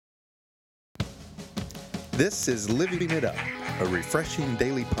This is Living It Up, a refreshing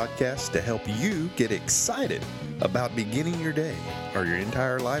daily podcast to help you get excited about beginning your day or your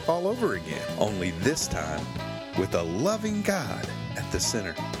entire life all over again. Only this time with a loving God at the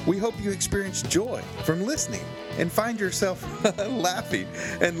center. We hope you experience joy from listening and find yourself laughing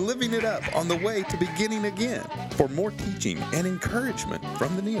and living it up on the way to beginning again. For more teaching and encouragement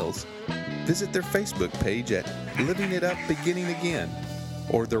from the Neils, visit their Facebook page at Living It Up Beginning Again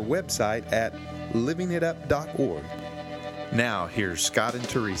or their website at livingitup.org. Now, here's Scott and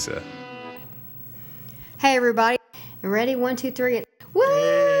Teresa. Hey, everybody. Ready? 1, 2, 3. Woo!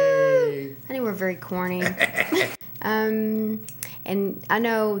 Hey. I think we're very corny. And I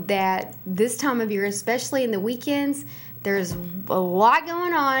know that this time of year, especially in the weekends, there's a lot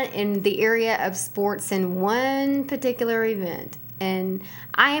going on in the area of sports in one particular event. And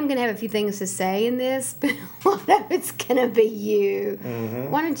I am going to have a few things to say in this, but a lot of it's going to be you. Mm-hmm.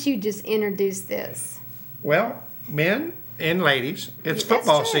 Why don't you just introduce this? Well, men and ladies, it's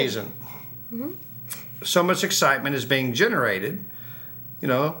football season. Mm-hmm. So much excitement is being generated,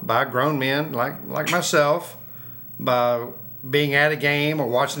 by grown men like myself, by being at a game or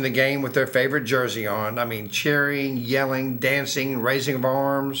watching the game with their favorite jersey on. I mean, cheering, yelling, dancing, raising of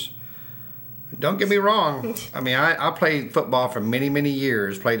arms. Don't get me wrong. I mean, I played football for many, many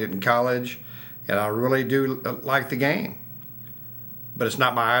years, played it in college, and I really do like the game. But it's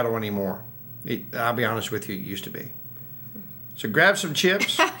not my idol anymore. I'll be honest with you, it used to be. So grab some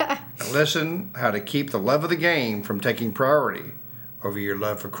chips and listen how to keep the love of the game from taking priority over your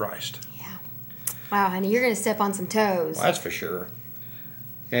love for Christ. Yeah. Wow, honey, you're going to step on some toes. Well, that's for sure.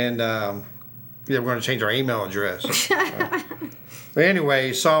 And we're going to change our email address. But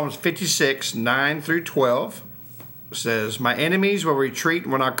anyway, Psalms 56, 9 through 12 says, "My enemies will retreat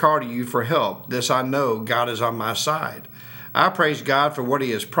when I call to you for help. This I know, God is on my side. I praise God for what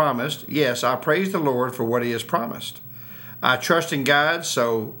he has promised. Yes, I praise the Lord for what he has promised. I trust in God,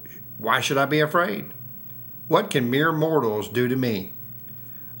 so why should I be afraid? What can mere mortals do to me?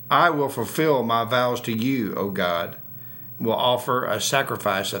 I will fulfill my vows to you, O God, and will offer a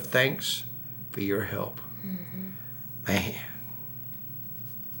sacrifice of thanks for your help." Mm-hmm. Man.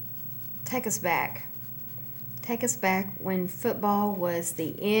 Take us back. Take us back when football was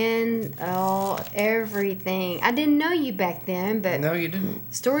the end of everything. I didn't know you back then, but no, you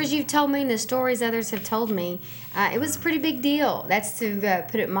didn't. Stories you've told me and the stories others have told me, it was a pretty big deal. That's to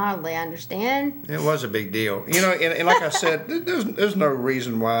put it mildly, I understand. It was a big deal. And like I said, there's no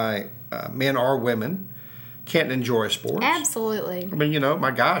reason why men or women can't enjoy sports. Absolutely. I mean, my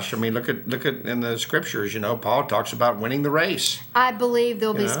gosh. I mean, look at in the scriptures. Paul talks about winning the race. I believe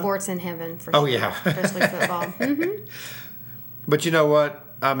there'll be sports in heaven for sure. Oh yeah, especially football. Mm-hmm. But you know what?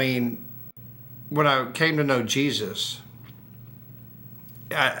 I mean, when I came to know Jesus,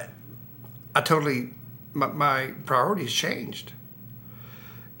 I totally my priorities changed.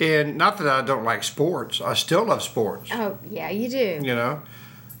 And not that I don't like sports. I still love sports. Oh yeah, you do.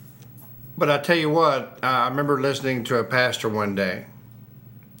 But I tell you what, I remember listening to a pastor one day,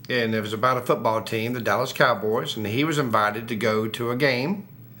 and it was about a football team, the Dallas Cowboys, and he was invited to go to a game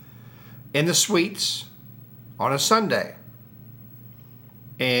in the suites on a Sunday.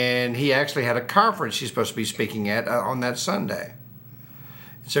 And he actually had a conference he's supposed to be speaking at on that Sunday.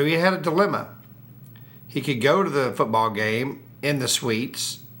 So he had a dilemma. He could go to the football game in the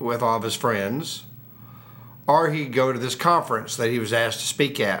suites with all of his friends, or he could go to this conference that he was asked to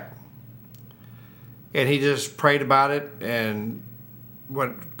speak at. And he just prayed about it, and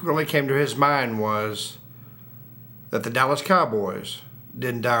what really came to his mind was that the Dallas Cowboys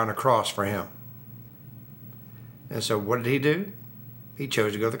didn't die on a cross for him. And so what did he do? He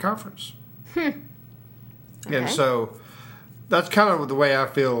chose to go to the conference. Okay. And so that's kind of the way I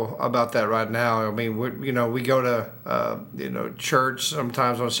feel about that right now. I mean, we go to church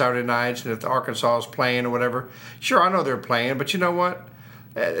sometimes on Saturday nights, and if the Arkansas is playing or whatever, sure, I know they're playing, but you know what?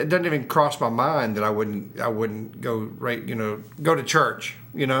 It doesn't even cross my mind that I wouldn't go go to church,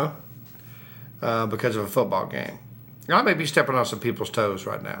 because of a football game. I may be stepping on some people's toes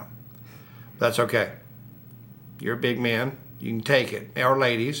right now. That's okay. You're a big man. You can take it. Or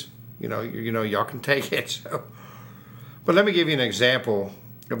ladies, y'all can take it. So. But let me give you an example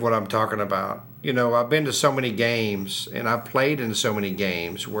of what I'm talking about. I've been to so many games, and I've played in so many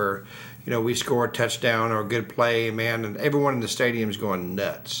games where we score a touchdown or a good play, man, and everyone in the stadium is going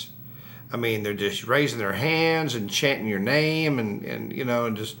nuts. I mean, they're just raising their hands and chanting your name,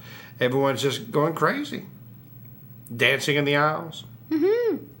 and just everyone's just going crazy, dancing in the aisles.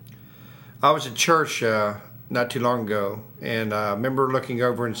 Mm-hmm. I was at church not too long ago, and I remember looking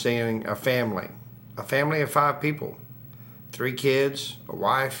over and seeing a family of 5 people, 3 kids, a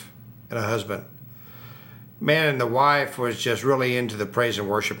wife, and a husband. Man, and the wife was just really into the praise and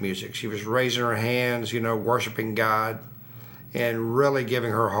worship music. She was raising her hands, worshiping God and really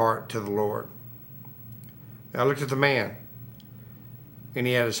giving her heart to the Lord. I looked at the man, and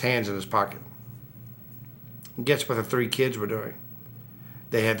he had his hands in his pocket. And guess what the 3 kids were doing?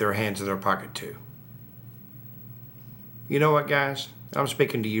 They had their hands in their pocket too. You know what, guys? I'm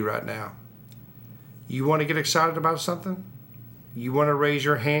speaking to you right now. You want to get excited about something? You want to raise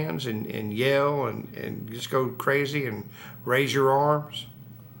your hands and yell and just go crazy and raise your arms?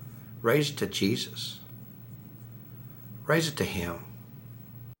 Raise it to Jesus. Raise it to Him.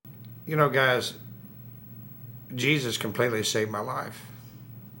 Guys, Jesus completely saved my life.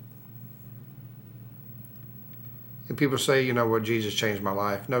 And people say, Jesus changed my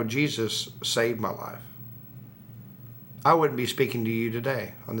life. No, Jesus saved my life. I wouldn't be speaking to you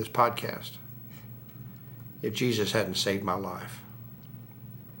today on this podcast if Jesus hadn't saved my life.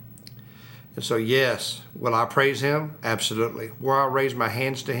 And so, yes, will I praise Him? Absolutely. Will I raise my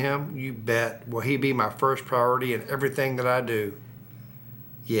hands to Him? You bet. Will He be my first priority in everything that I do?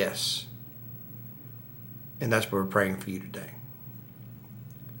 Yes. And that's what we're praying for you today.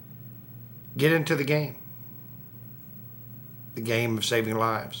 Get into the game. The game of saving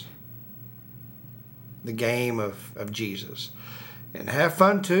lives. The game of Jesus. And have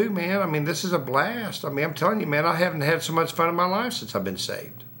fun too, man. This is a blast. I'm telling you, man, I haven't had so much fun in my life since I've been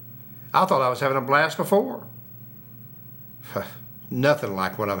saved. I thought I was having a blast before. Nothing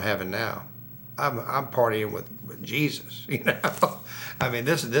like what I'm having now. I'm partying with Jesus,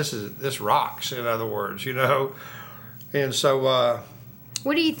 This rocks, in other words, And so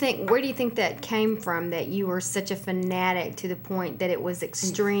what do you think? Where do you think that came from? That you were such a fanatic to the point that it was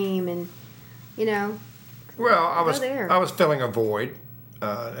extreme, and Well, I was filling a void,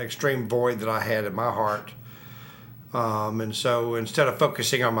 an extreme void that I had in my heart, and so instead of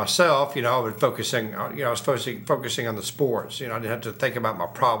focusing on myself, I was focusing on the sports. I didn't have to think about my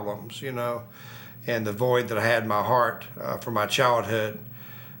problems, and the void that I had in my heart from my childhood,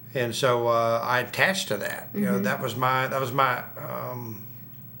 and so I attached to that. Mm-hmm. That was my.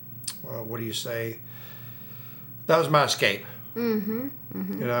 What do you say? That was my escape. Mm-hmm.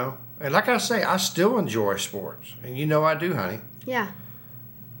 Mm-hmm. And like I say, I still enjoy sports, and I do, honey. Yeah.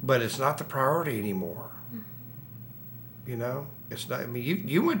 But it's not the priority anymore. It's not.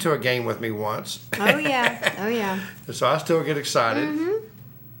 You went to a game with me once. Oh yeah. Oh yeah. And so I still get excited. Mm-hmm.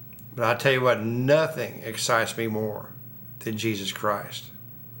 But I tell you what, nothing excites me more than Jesus Christ.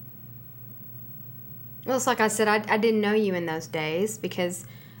 Well, it's like I said, I didn't know you in those days because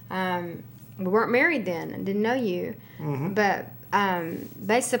we weren't married then. I didn't know you. Mm-hmm. But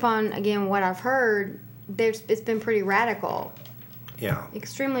based upon, again, what I've heard, it's been pretty radical. Yeah.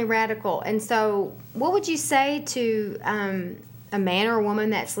 Extremely radical. And so what would you say to a man or a woman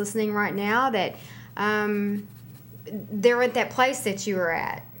that's listening right now that they're at that place that you were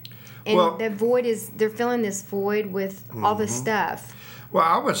at? And they're filling this void with all this stuff. Well,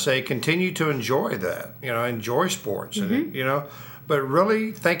 I would say continue to enjoy that, enjoy sports, Mm-hmm. and but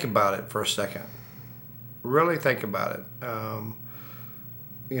really think about it for a second. Really think about it.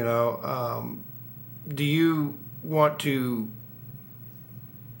 Do you want to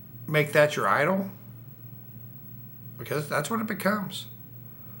make that your idol? Because that's what it becomes.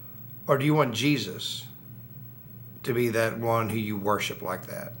 Or do you want Jesus to be that one who you worship like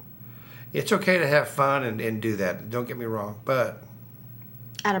that? It's okay to have fun and do that. Don't get me wrong, but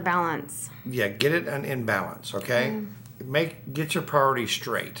Out of balance. yeah, get it in balance, okay? Get your priorities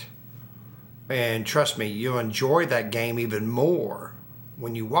straight. And trust me, you'll enjoy that game even more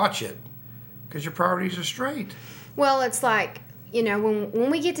when you watch it because your priorities are straight. Well, it's like,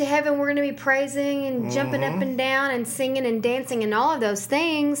 when we get to heaven, we're going to be praising and jumping up and down and singing and dancing and all of those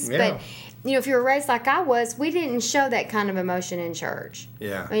things. Yeah. But, if you were raised like I was, we didn't show that kind of emotion in church.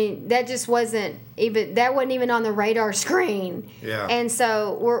 Yeah. That just wasn't even on the radar screen. Yeah. And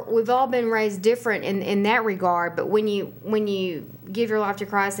so we've all been raised different in that regard. But when you give your life to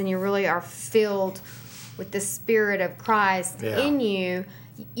Christ and you really are filled with the Spirit of Christ in you,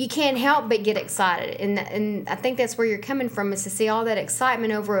 you can't help but get excited. And I think that's where you're coming from, is to see all that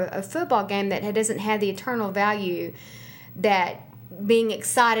excitement over a football game that doesn't have the eternal value that being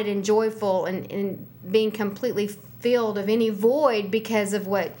excited and joyful and being completely filled of any void because of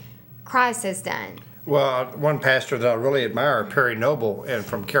what Christ has done. Well, one pastor that I really admire, Perry Noble, and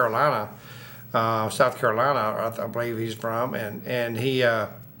from Carolina, South Carolina, I believe he's from, and he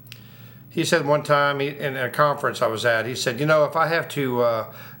said one time in a conference I was at, he said, if I have to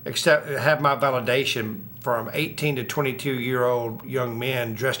have my validation from 18 to 22-year-old young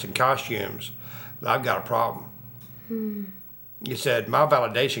men dressed in costumes, I've got a problem. He said, my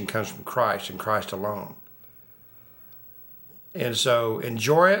validation comes from Christ and Christ alone. And so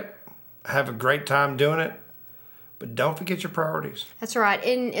enjoy it. Have a great time doing it. But don't forget your priorities. That's right.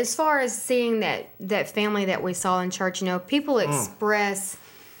 And as far as seeing that family that we saw in church, people express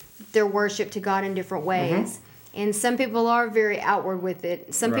their worship to God in different ways. And some people are very outward with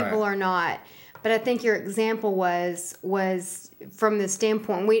it. Some people are not. But I think your example was from the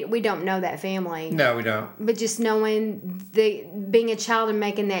standpoint, we don't know that family. No, we don't. But just knowing being a child and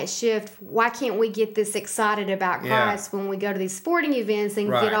making that shift, why can't we get this excited about Christ when we go to these sporting events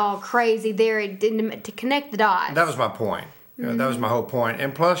and get all crazy there to connect the dots? That was my point. That was my whole point.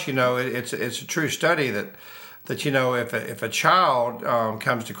 And plus, it's a true study that if a child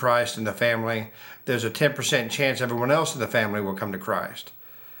comes to Christ in the family, there's a 10% chance everyone else in the family will come to Christ.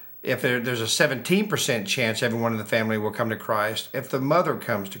 If there's a 17% chance everyone in the family will come to Christ if the mother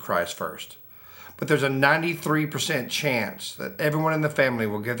comes to Christ first. But there's a 93% chance that everyone in the family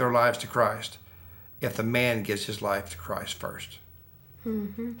will give their lives to Christ if the man gives his life to Christ first.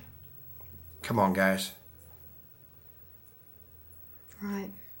 Mm-hmm. Come on, guys.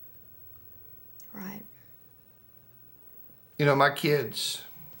 Right. Right. My kids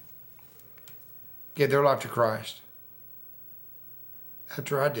gave their life to Christ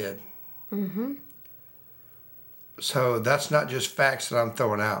after I did. Mm-hmm. So that's not just facts that I'm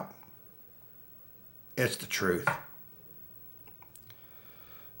throwing out. It's the truth.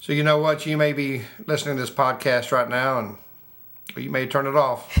 So you know what? You may be listening to this podcast right now and you may turn it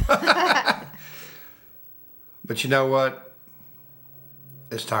off. But you know what?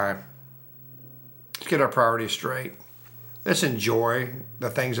 It's time. Let's get our priorities straight. Let's enjoy the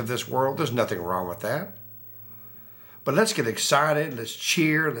things of this world. There's nothing wrong with that. But let's get excited, let's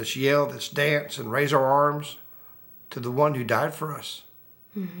cheer, let's yell, let's dance, and raise our arms to the one who died for us.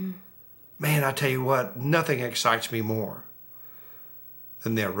 Mm-hmm. Man, I tell you what, nothing excites me more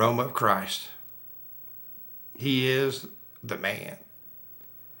than the aroma of Christ. He is the man.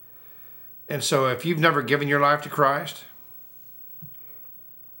 And so if you've never given your life to Christ,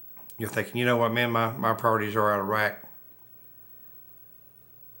 you're thinking, you know what, man, my priorities are out of whack.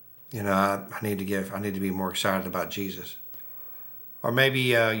 I need to be more excited about Jesus. Or maybe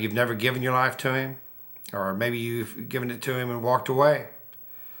you've never given your life to him. Or maybe you've given it to him and walked away.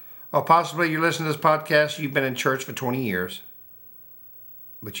 Or possibly you're listening to this podcast, you've been in church for 20 years.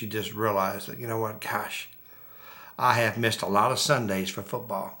 But you just realize that, you know what, gosh, I have missed a lot of Sundays for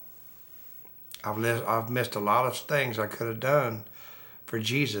football. I've missed a lot of things I could have done for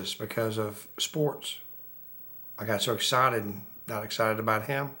Jesus because of sports. I got so excited and not excited about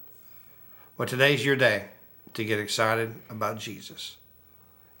him. Well, today's your day to get excited about Jesus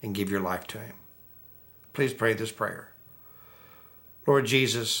and give your life to him. Please pray this prayer. Lord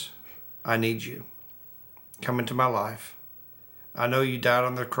Jesus, I need you. Come into my life. I know you died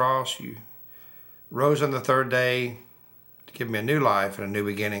on the cross. You rose on the third day to give me a new life and a new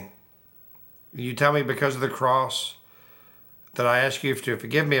beginning. You tell me because of the cross that I ask you to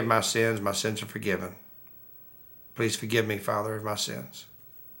forgive me of my sins. My sins are forgiven. Please forgive me, Father, of my sins.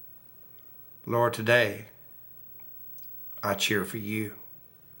 Lord, today, I cheer for you.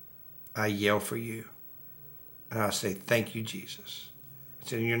 I yell for you. And I say, thank you, Jesus.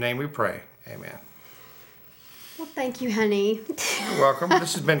 It's in your name we pray. Amen. Well, thank you, honey. You're welcome.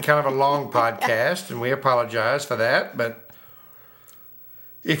 This has been kind of a long podcast, and we apologize for that. But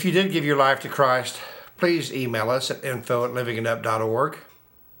if you did give your life to Christ, please email us at info@livingitup.org.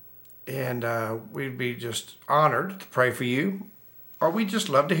 And we'd be just honored to pray for you. Or we'd just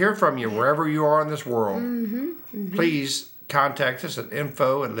love to hear from you wherever you are in this world. Mm-hmm, mm-hmm. Please contact us at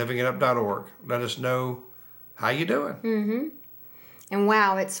info@livingitup.org. Let us know how you doing. Mm-hmm. And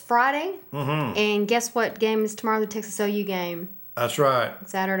wow, it's Friday. Mm-hmm. And guess what game is tomorrow? The Texas OU game. That's right.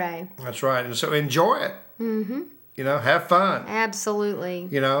 Saturday. That's right. And so enjoy it. Mm-hmm. Have fun. Absolutely.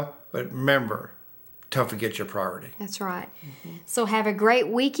 But remember, don't forget your priority. That's right. Mm-hmm. So have a great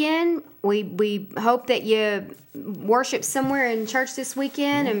weekend. We hope that you worship somewhere in church this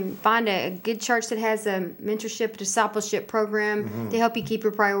weekend and find a good church that has a mentorship, discipleship program to help you keep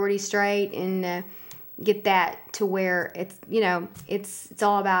your priorities straight and get that to where it's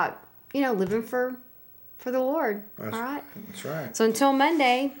all about living for the Lord. All right. That's right. So until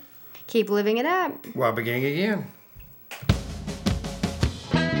Monday, keep living it up While beginning again.